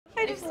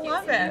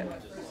love it.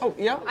 Oh,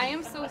 yeah? I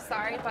am so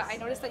sorry, but I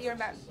noticed that you're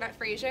Matt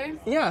Fraser.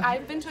 Yeah.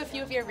 I've been to a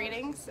few of your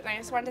readings, and I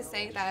just wanted to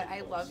say that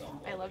I love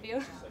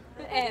you.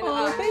 And,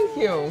 Oh, thank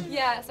you.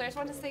 Yeah, so I just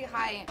wanted to say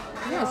hi.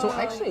 Yeah, so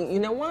actually, you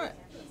know what?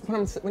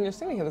 When you're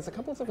sitting here, there's a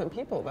couple of different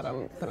people that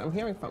I'm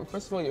hearing from.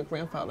 First of all, your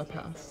grandfather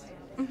passed.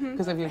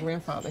 Because of your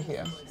grandfather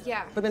here.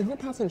 Yeah. But then who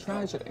passed in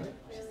tragedy?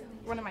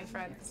 One of my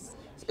friends.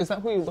 Is that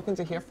who you're looking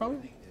to hear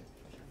from?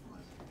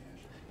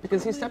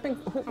 Because he's stepping...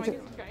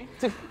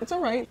 It's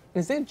all right.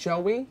 Is it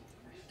Joey?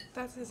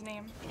 That's his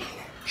name.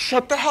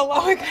 Shut the hell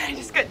up. Oh my God, I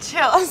just got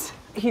chills.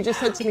 He just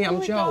said to me,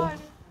 I'm Joe. God.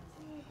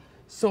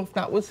 So if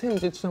that was him,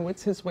 did you know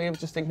it's his way of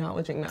just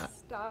acknowledging that?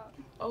 Stop.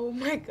 Oh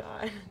my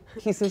God.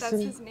 He says That's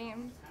his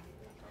name.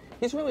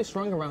 He's really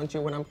strong around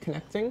you when I'm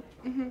connecting.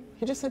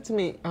 He just said to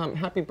me,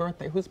 happy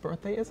birthday. Whose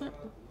birthday is it?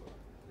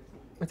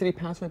 Or did he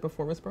pass right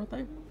before his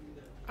birthday?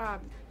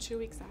 2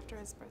 weeks after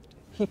his birthday.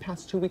 He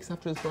passed 2 weeks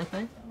after his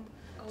birthday?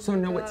 So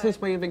no, it's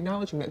his way of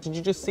acknowledging that. Did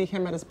you just see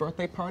him at his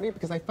birthday party?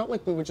 Because I felt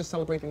like we were just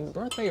celebrating the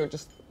birthday or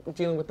just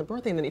dealing with the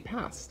birthday, and then he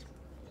passed.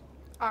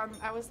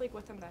 I was like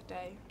with him that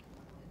day.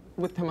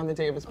 With him on the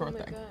day of his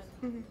birthday?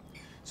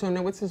 So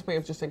no, it's his way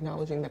of just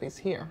acknowledging that he's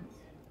here.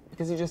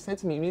 Because he just said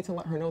to me, you need to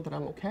let her know that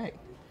I'm okay.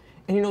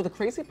 And you know, the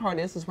crazy part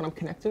is when I'm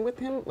connecting with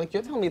him, like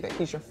you're telling me that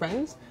he's your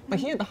friend, but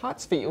he had the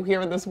hots for you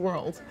here in this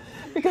world.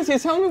 Because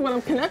he's telling me when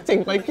I'm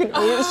connecting, like, you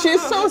know,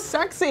 she's so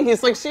sexy.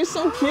 He's like, she's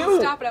so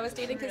cute. Stop it, I was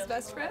dating his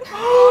best friend.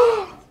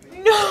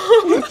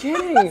 No! You're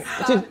kidding.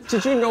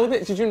 Did you know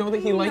that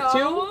he liked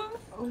you?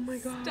 Oh my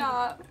God.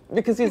 Stop.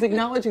 Because he's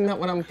acknowledging that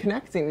when I'm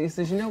connecting, he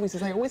says,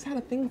 I always had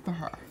a thing for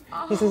her.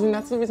 He says, and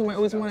that's the reason why I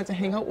always wanted to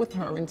hang out with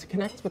her and to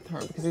connect with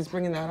her, because he's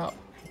bringing that up.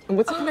 And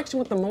what's the connection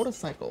with the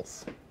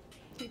motorcycles?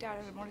 He died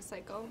on a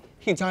motorcycle.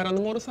 He died on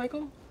the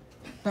motorcycle?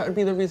 That would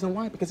be the reason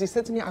why, because he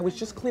said to me, I was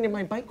just cleaning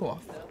my bike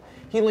off.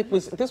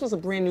 This was a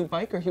brand new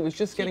bike, or he was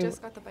just getting... He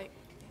just got the bike.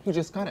 He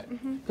just got it.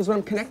 Because when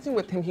I'm connecting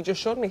with him, he just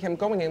showed me him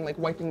going and like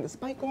wiping this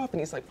bike off, and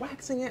he's like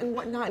waxing it and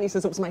whatnot, and he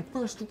says it was my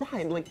first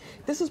ride. Like,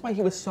 this is why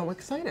he was so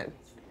excited.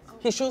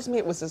 He shows me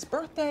it was his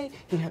birthday,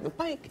 he had the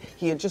bike,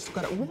 he had just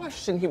got it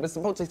washed, and he was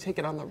about to take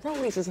it on the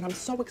road. He says, and I'm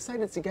so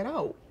excited to get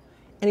out.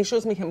 And he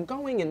shows me him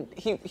going, and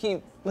he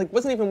like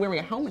wasn't even wearing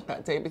a helmet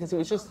that day because he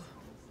was just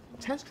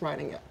test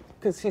riding it.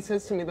 Because he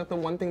says to me that the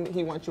one thing that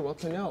he wants you all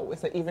to know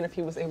is that even if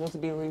he was able to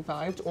be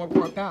revived or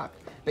brought back,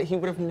 that he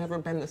would have never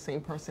been the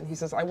same person. He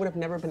says, I would have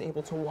never been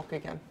able to walk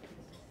again.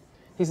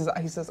 He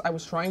says, I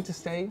was trying to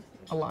stay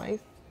alive.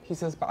 He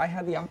says, but I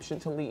had the option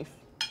to leave.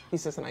 He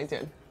says, and I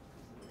did.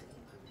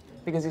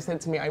 Because he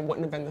said to me, I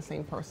wouldn't have been the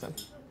same person.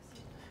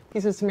 He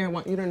says to me, I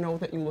want you to know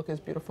that you look as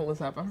beautiful as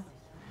ever.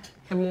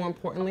 And more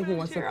importantly, he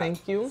wants to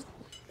thank you.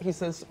 He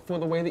says, for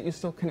the way that you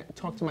still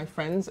talk to my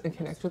friends and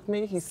connect with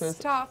me. He says,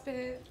 stop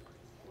it.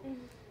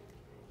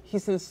 He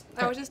says,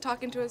 I was just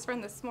talking to his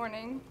friend this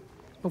morning.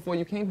 Before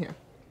you came here.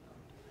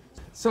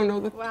 So know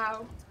that.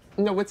 Wow.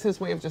 No, it's his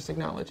way of just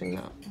acknowledging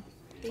that.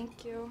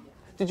 Thank you.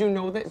 Did you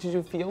know that? Did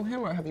you feel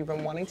him, or have you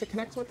been wanting to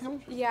connect with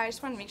him? Yeah, I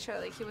just want to make sure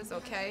like he was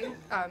okay.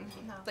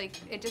 Like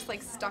it just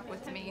like stuck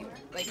with me,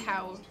 like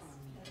how,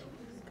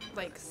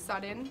 like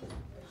sudden,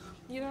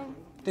 you know.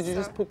 Did you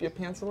just poop your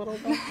pants a little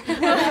bit?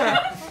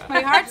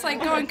 My heart's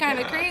like going kind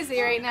of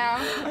crazy right now.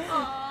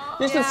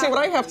 You should see what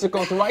I have to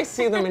go through. I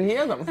see them and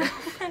hear them.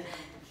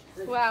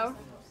 Wow.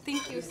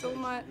 Thank you so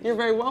much. You're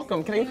very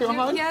welcome. Can I give you a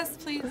hug? Yes,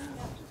 please.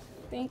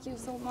 Thank you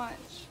so much.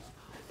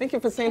 Thank you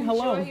for saying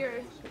hello. Enjoy your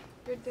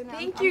dinner.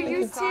 Thank you,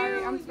 you sorry.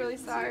 too. I'm really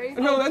sorry.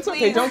 No, that's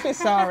okay. Don't be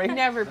sorry.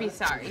 Never be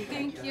sorry.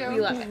 Thank you.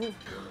 We love it.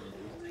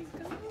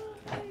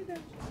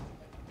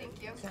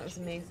 Thank you. That was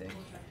amazing.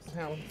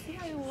 Yeah. See,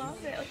 I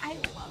love it. Like, I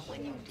love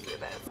when you do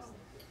this.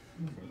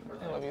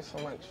 I love you so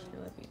much.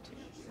 I love you too.